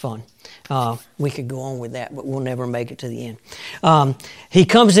that's fun. We could go on with that, but we'll never make it to the end. He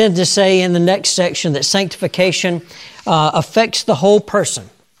comes in to say in the next section that sanctification affects the whole person.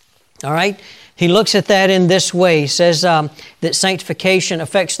 All right? He looks at that in this way. He says that sanctification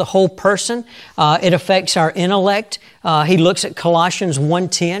affects the whole person. It affects our intellect. He looks at Colossians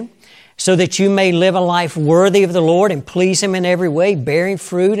 1:10. So that you may live a life worthy of the Lord and please Him in every way, bearing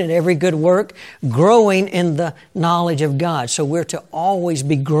fruit in every good work, growing in the knowledge of God. So we're to always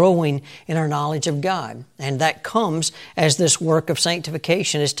be growing in our knowledge of God. And that comes as this work of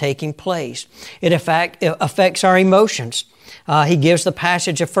sanctification is taking place. It affects our emotions. He gives the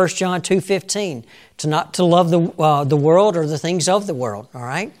passage of 1 John 2:15, to not to love the world or the things of the world, all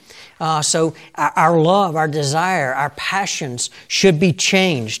right? So our love, our desire, our passions should be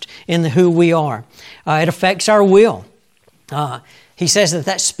changed in who we are. It affects our will. He says that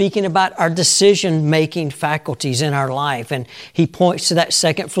that's speaking about our decision-making faculties in our life. And he points to that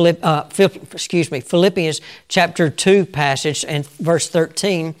Philippians chapter 2 passage and verse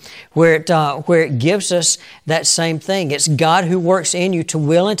 13 where it gives us that same thing. It's God who works in you to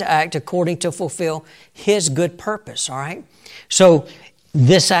will and to act according to fulfill His good purpose, all right? So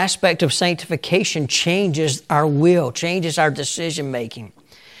this aspect of sanctification changes our will, changes our decision-making.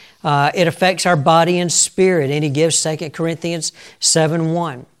 It affects our body and spirit, and he gives 2 Corinthians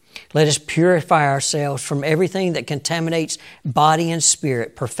 7:1. Let us purify ourselves from everything that contaminates body and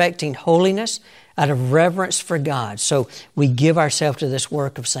spirit, perfecting holiness out of reverence for God. So we give ourselves to this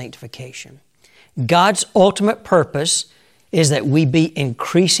work of sanctification. God's ultimate purpose is that we be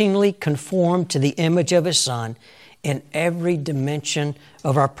increasingly conformed to the image of His Son in every dimension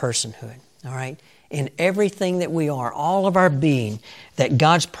of our personhood, all right? In everything that we are, all of our being, that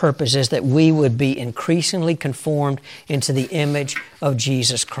God's purpose is that we would be increasingly conformed into the image of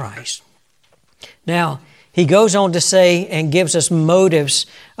Jesus Christ. Now, he goes on to say and gives us motives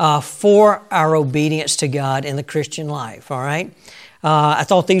for our obedience to God in the Christian life, all right? I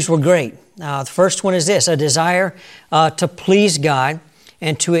thought these were great. The first one is this, a desire to please God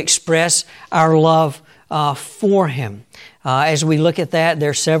and to express our love for Him. As we look at that, there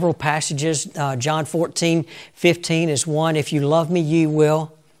are several passages. John 14:15 is one. If you love me, you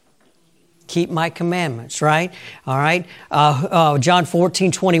will keep my commandments, right? All right. John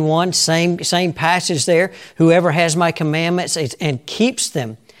 14:21, same passage there. Whoever has my commandments and keeps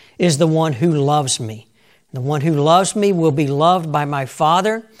them is the one who loves me. The one who loves me will be loved by my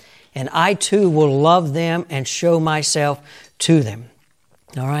Father, and I too will love them and show myself to them.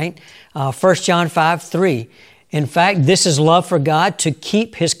 All right. 1 John 5:3. In fact, this is love for God, to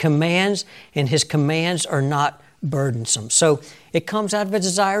keep His commands, and His commands are not burdensome. So it comes out of a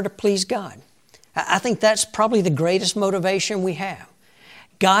desire to please God. I think that's probably the greatest motivation we have.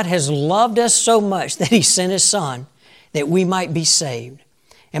 God has loved us so much that He sent His Son that we might be saved.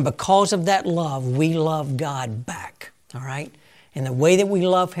 And because of that love, we love God back. All right? And the way that we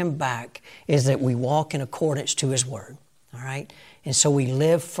love Him back is that we walk in accordance to His Word. All right? And so we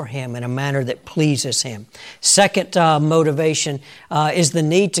live for Him in a manner that pleases Him. Second motivation is the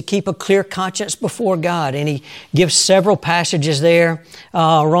need to keep a clear conscience before God. And he gives several passages there.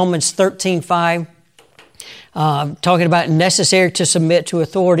 Romans 13:5, talking about necessary to submit to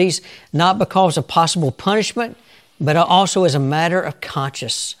authorities, not because of possible punishment, but also as a matter of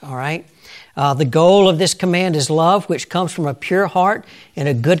conscience. All right? The goal of this command is love, which comes from a pure heart and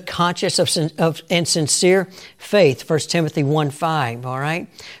a good conscience and sincere faith. 1 Timothy 1:5, all right?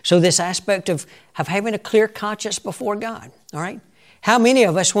 So this aspect of having a clear conscience before God, all right? How many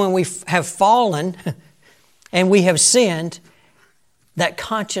of us, when we have fallen and we have sinned, that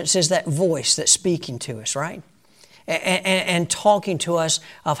conscience is that voice that's speaking to us, right? and talking to us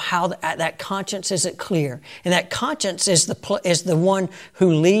of how that conscience isn't clear. And that conscience is the one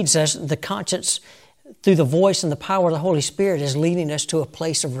who leads us. The conscience, through the voice and the power of the Holy Spirit, is leading us to a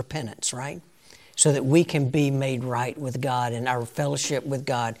place of repentance, right? So that we can be made right with God and our fellowship with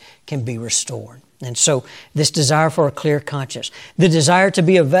God can be restored. And so this desire for a clear conscience, the desire to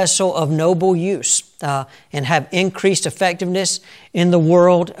be a vessel of noble use and have increased effectiveness in the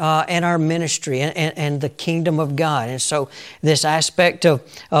world and our ministry and the kingdom of God. And so this aspect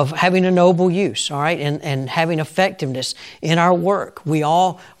of having a noble use, all right, and having effectiveness in our work. We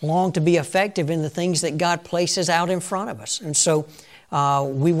all long to be effective in the things that God places out in front of us. And so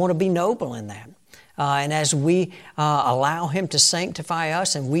we want to be noble in that. And as we allow Him to sanctify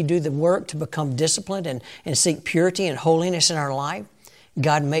us and we do the work to become disciplined and seek purity and holiness in our life,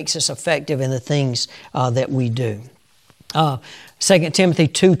 God makes us effective in the things that we do. 2 Timothy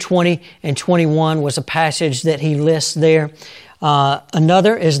 2:20 and 21 was a passage that he lists there.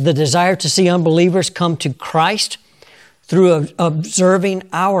 Another is the desire to see unbelievers come to Christ through observing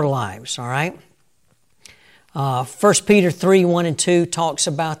our lives, all right? 1 Peter 3:1 and 2 talks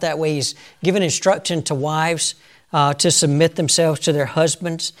about that way. He's given instruction to wives to submit themselves to their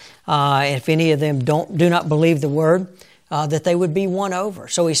husbands. If any of them do not believe the word, that they would be won over.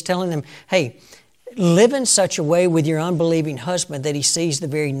 So he's telling them, hey, live in such a way with your unbelieving husband that he sees the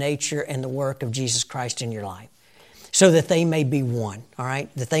very nature and the work of Jesus Christ in your life, so that they may be one, all right?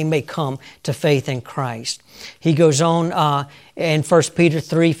 That they may come to faith in Christ. He goes on in 1 Peter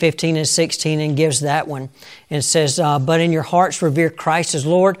 3:15 and 16 and gives that one and says, but in your hearts revere Christ as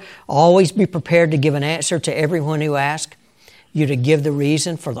Lord. Always be prepared to give an answer to everyone who asks you to give the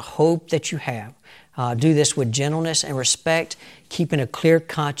reason for the hope that you have. Do this with gentleness and respect, keeping a clear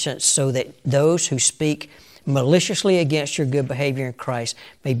conscience so that those who speak maliciously against your good behavior in Christ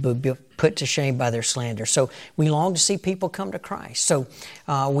may be put to shame by their slander. So we long to see people come to Christ. So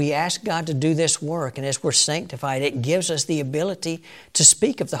we ask God to do this work, and as we're sanctified, it gives us the ability to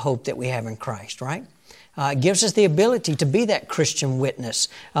speak of the hope that we have in Christ, right? It gives us the ability to be that Christian witness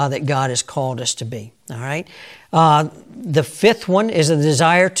that God has called us to be, all right? The fifth one is a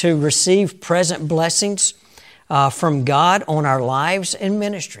desire to receive present blessings from God on our lives and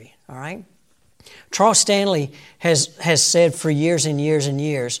ministry, all right? Charles Stanley has said for years and years and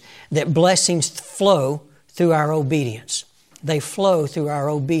years that blessings flow through our obedience. They flow through our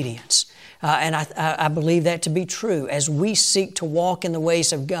obedience. And I believe that to be true. As we seek to walk in the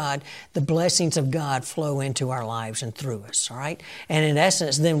ways of God, the blessings of God flow into our lives and through us, all right? And in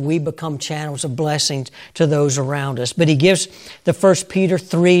essence, then we become channels of blessings to those around us. But he gives the 1 Peter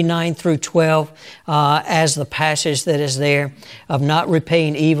 3:9 through 12 as the passage that is there of not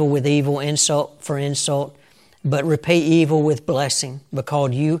repaying evil with evil, insult for insult, but repay evil with blessing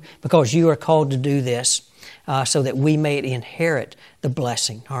because you are called to do this. So that we may inherit the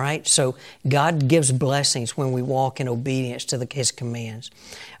blessing, all right? So God gives blessings when we walk in obedience to His commands.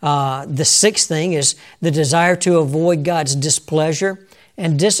 The sixth thing is the desire to avoid God's displeasure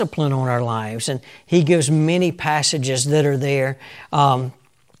and discipline on our lives. And he gives many passages that are there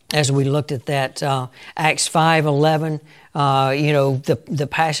as we looked at that. Acts 5:11, the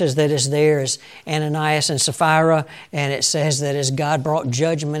passage that is there is Ananias and Sapphira, and it says that as God brought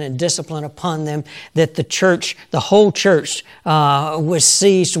judgment and discipline upon them, that the whole church was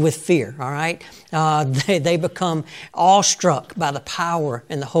seized with fear, all right? They become awestruck by the power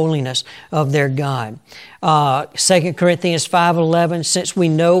and the holiness of their God. 2 Corinthians 5:11, since we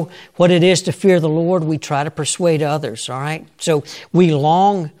know what it is to fear the Lord, we try to persuade others, all right? So we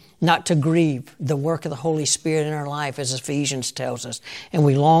long not to grieve the work of the Holy Spirit in our life, as Ephesians tells us. And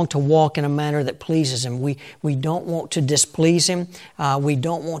we long to walk in a manner that pleases Him. We don't want to displease Him. We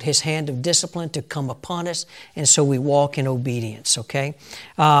don't want His hand of discipline to come upon us. And so we walk in obedience, okay?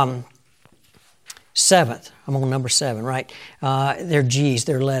 Seventh, I'm on number 7, right? They're G's,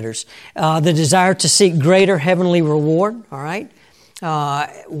 they're letters. The desire to seek greater heavenly reward, all right?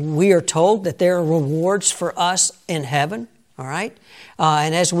 We are told that there are rewards for us in heaven, all right?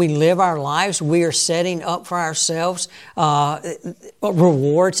 And as we live our lives, we are setting up for ourselves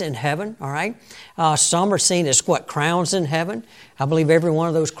rewards in heaven, all right? Some are seen as crowns in heaven. I believe every one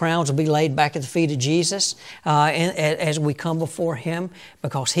of those crowns will be laid back at the feet of Jesus as we come before Him,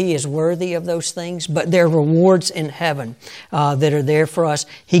 because He is worthy of those things. But there are rewards in heaven that are there for us.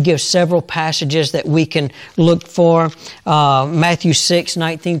 He gives several passages that we can look for. Matthew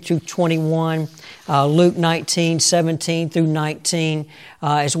 6:19 through 21. Luke 19:17 through 19,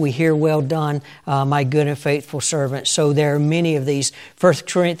 as we hear, well done, my good and faithful servant. So there are many of these. 1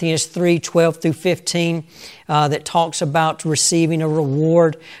 Corinthians 3:12 through 15 that talks about receiving a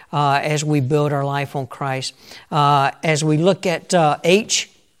reward as we build our life on Christ. As we look at H,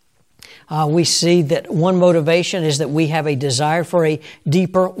 we see that one motivation is that we have a desire for a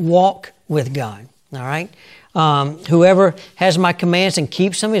deeper walk with God. All right? Whoever has my commands and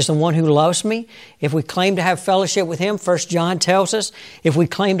keeps them is the one who loves me. If we claim to have fellowship with Him, 1 John tells us, if we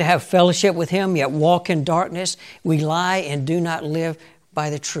claim to have fellowship with Him, yet walk in darkness, we lie and do not live by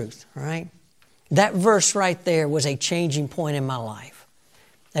the truth. All right? That verse right there was a changing point in my life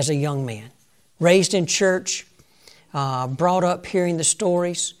as a young man. Raised in church, brought up hearing the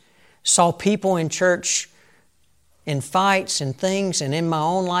stories, saw people in church in fights and things, and in my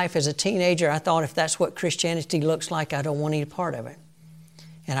own life as a teenager, I thought if that's what Christianity looks like, I don't want any part of it.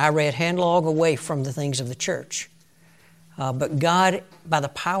 And I ran headlong away from the things of the church. But God, by the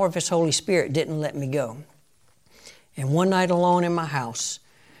power of His Holy Spirit, didn't let me go. And one night alone in my house,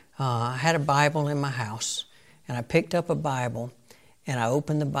 I had a Bible in my house, and I picked up a Bible, and I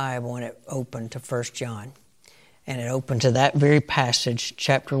opened the Bible, and it opened to 1 John. And it opened to that very passage,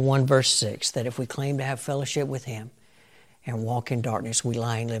 chapter 1, verse 6, that if we claim to have fellowship with Him and walk in darkness, we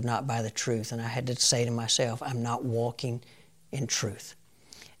lie and live not by the truth. And I had to say to myself, I'm not walking in truth.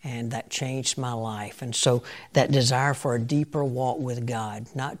 And that changed my life. And so that desire for a deeper walk with God,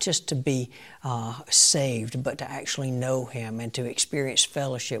 not just to be saved, but to actually know Him and to experience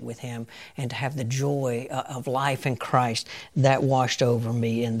fellowship with Him and to have the joy of life in Christ, that washed over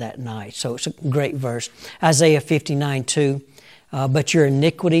me in that night. So it's a great verse. Isaiah 59:2. But your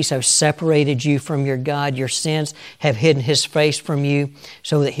iniquities have separated you from your God. Your sins have hidden His face from you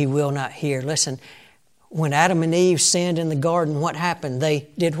so that He will not hear. Listen, when Adam and Eve sinned in the garden, what happened? They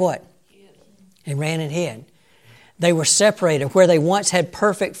did what? They ran and hid. They were separated. Where they once had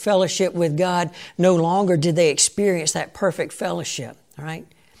perfect fellowship with God, no longer did they experience that perfect fellowship. All right?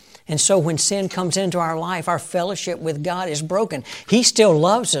 And so when sin comes into our life, our fellowship with God is broken. He still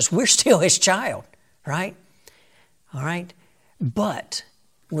loves us. We're still His child. Right? All right? But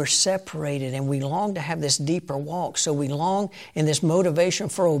we're separated and we long to have this deeper walk. So we long, and this motivation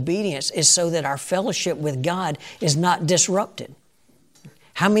for obedience is so that our fellowship with God is not disrupted.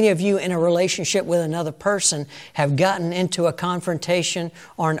 How many of you in a relationship with another person have gotten into a confrontation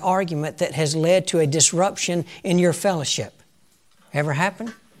or an argument that has led to a disruption in your fellowship? Ever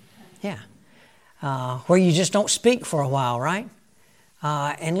happened? Yeah. Where you just don't speak for a while, right?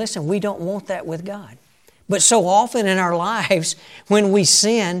 And listen, we don't want that with God. But so often in our lives, when we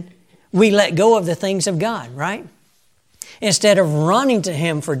sin, we let go of the things of God, right? Instead of running to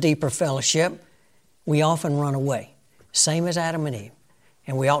Him for deeper fellowship, we often run away. Same as Adam and Eve.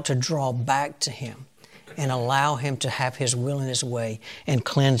 And we ought to draw back to Him and allow Him to have His will and His way and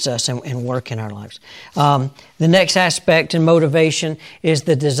cleanse us and work in our lives. The next aspect and motivation is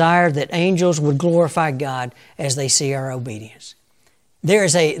the desire that angels would glorify God as they see our obedience. There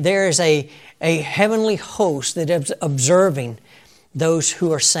is a heavenly host that is observing those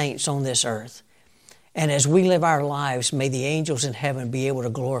who are saints on this earth. And as we live our lives, may the angels in heaven be able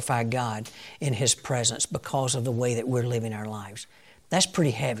to glorify God in His presence because of the way that we're living our lives. That's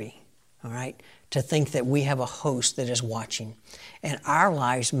pretty heavy, all right, to think that we have a host that is watching. And our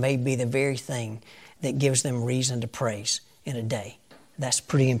lives may be the very thing that gives them reason to praise in a day. That's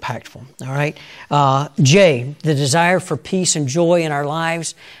pretty impactful, all right? J, the desire for peace and joy in our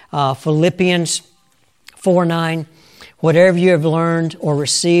lives. Philippians 4:9, whatever you have learned or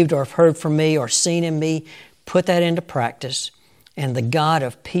received or have heard from me or seen in me, put that into practice, and the God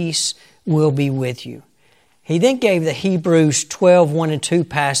of peace will be with you. He then gave the Hebrews 12:1-2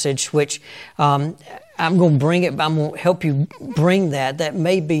 passage, which I'm going to bring it, I'm going to help you bring that. That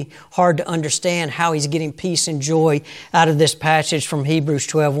may be hard to understand how he's getting peace and joy out of this passage from Hebrews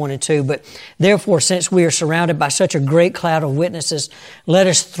 12:1-2. But therefore, since we are surrounded by such a great cloud of witnesses, let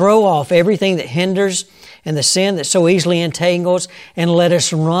us throw off everything that hinders and the sin that so easily entangles, and let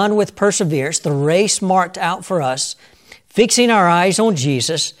us run with perseverance the race marked out for us, fixing our eyes on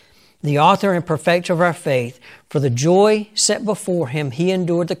Jesus, the author and perfecter of our faith. For the joy set before Him, He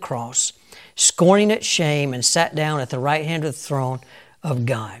endured the cross, scorning its shame, and sat down at the right hand of the throne of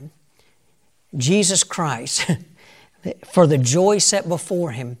God. Jesus Christ, for the joy set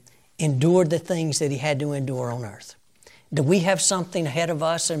before Him, endured the things that He had to endure on earth. Do we have something ahead of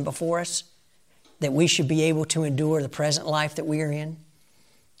us and before us that we should be able to endure the present life that we are in?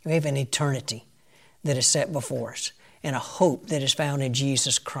 We have an eternity that is set before us, and a hope that is found in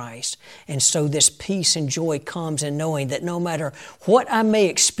Jesus Christ. And so this peace and joy comes in knowing that no matter what I may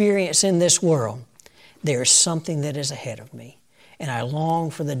experience in this world, there is something that is ahead of me. And I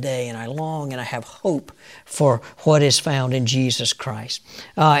long for the day, and I long and I have hope for what is found in Jesus Christ.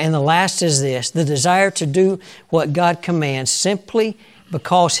 And the last is this, the desire to do what God commands simply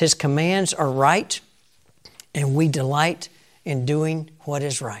because His commands are right, and we delight in doing what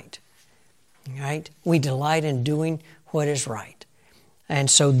is right. Right? We delight in doing what is right. And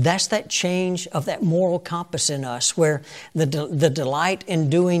so that's that change of that moral compass in us, where the delight in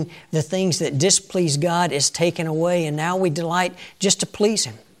doing the things that displease God is taken away, and now we delight just to please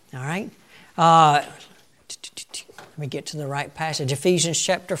Him. All right? Let me get to the right passage. Ephesians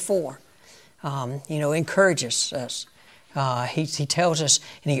chapter 4, encourages us. He tells us,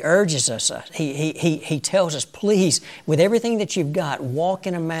 and he urges us, he tells us, please, with everything that you've got, walk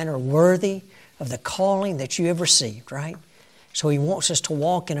in a manner worthy of the calling that you have received, right? So He wants us to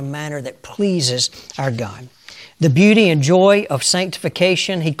walk in a manner that pleases our God. The beauty and joy of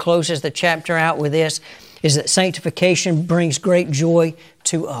sanctification, he closes the chapter out with this, is that sanctification brings great joy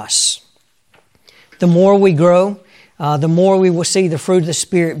to us. The more we grow, the more we will see the fruit of the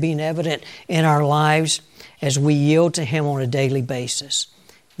Spirit being evident in our lives as we yield to Him on a daily basis.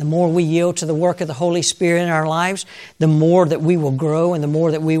 The more we yield to the work of the Holy Spirit in our lives, the more that we will grow and the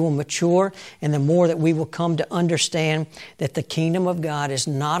more that we will mature and the more that we will come to understand that the kingdom of God is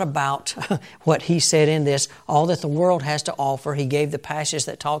not about what He said in this, all that the world has to offer. He gave the passage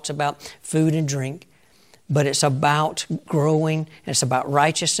that talks about food and drink, but it's about growing, and it's about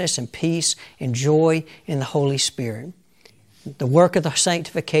righteousness and peace and joy in the Holy Spirit. The work of the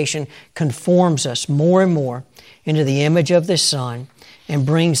sanctification conforms us more and more into the image of the Son and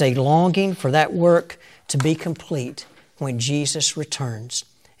brings a longing for that work to be complete when Jesus returns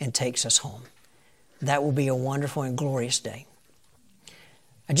and takes us home. That will be a wonderful and glorious day.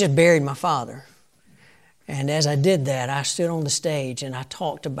 I just buried my father. And as I did that, I stood on the stage and I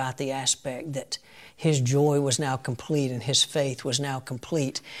talked about the aspect that his joy was now complete and his faith was now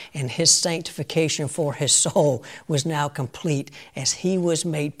complete and his sanctification for his soul was now complete as he was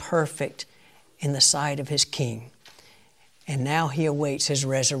made perfect in the sight of his King. And now he awaits his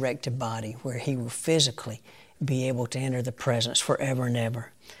resurrected body where he will physically be able to enter the presence forever and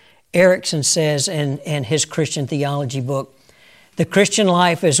ever. Erickson says in his Christian theology book, the Christian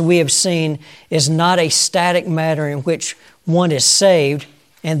life, as we have seen, is not a static matter in which one is saved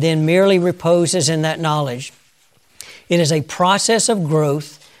and then merely reposes in that knowledge. It is a process of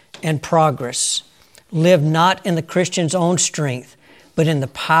growth and progress, lived not in the Christian's own strength, but in the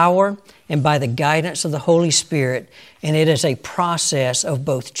power and by the guidance of the Holy Spirit, and it is a process of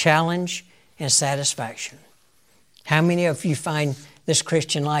both challenge and satisfaction. How many of you find this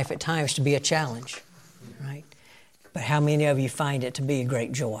Christian life at times to be a challenge, right? But how many of you find it to be a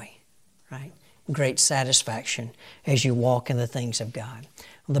great joy, right? Great satisfaction as you walk in the things of God.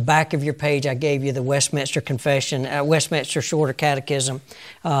 On the back of your page, I gave you the Westminster Confession, Westminster Shorter Catechism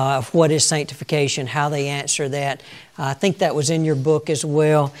of what is sanctification, how they answer that. I think that was in your book as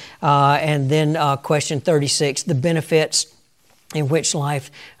well. And then question 36, the benefits in which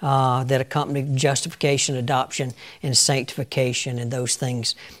life that accompany justification, adoption, and sanctification, and those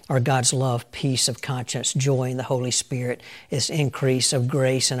things are God's love, peace of conscience, joy in the Holy Spirit, this increase of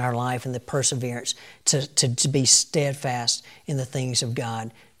grace in our life, and the perseverance to be steadfast in the things of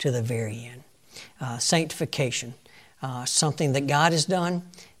God to the very end. Sanctification, something that God has done,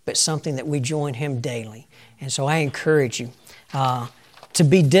 but something that we join Him daily. And so I encourage you to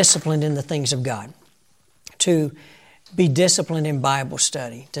be disciplined in the things of God, to be disciplined in Bible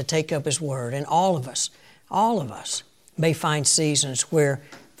study, to take up His Word. And all of us may find seasons where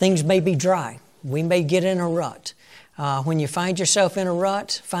things may be dry. We may get in a rut. When you find yourself in a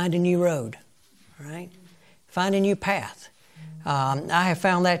rut, find a new road, right? Find a new path. I have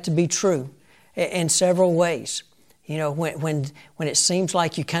found that to be true in several ways. You know, when it seems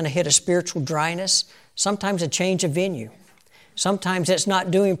like you kind of hit a spiritual dryness, sometimes a change of venue. Sometimes it's not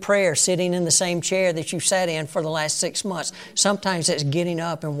doing prayer, sitting in the same chair that you sat in for the last 6 months. Sometimes it's getting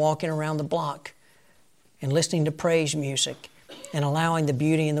up and walking around the block and listening to praise music and allowing the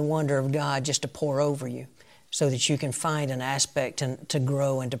beauty and the wonder of God just to pour over you so that you can find an aspect to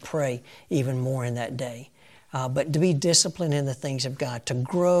grow and to pray even more in that day. But to be disciplined in the things of God, to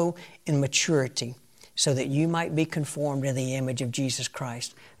grow in maturity so that you might be conformed to the image of Jesus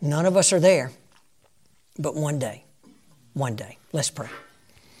Christ. None of us are there, but one day. One day. Let's pray.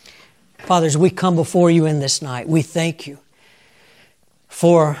 Father, as we come before you in this night, we thank you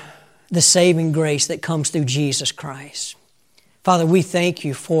for the saving grace that comes through Jesus Christ. Father, we thank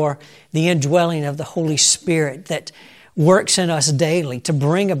you for the indwelling of the Holy Spirit that works in us daily to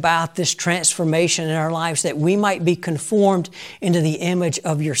bring about this transformation in our lives that we might be conformed into the image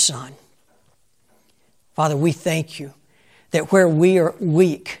of your Son. Father, we thank you that where we are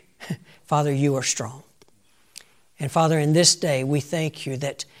weak, Father, you are strong. And Father, in this day, we thank you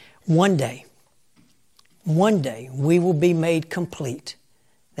that one day we will be made complete,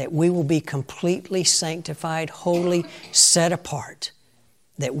 that we will be completely sanctified, holy, set apart,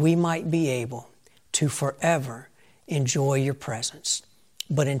 that we might be able to forever enjoy your presence.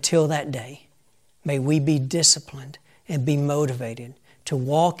 But until that day, may we be disciplined and be motivated to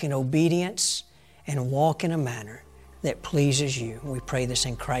walk in obedience and walk in a manner that pleases you. We pray this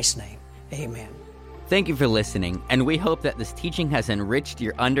in Christ's name. Amen. Thank you for listening, and we hope that this teaching has enriched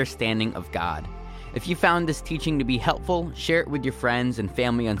your understanding of God. If you found this teaching to be helpful, share it with your friends and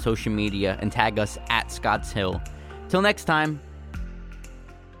family on social media and tag us at Scotts Hill. Till next time,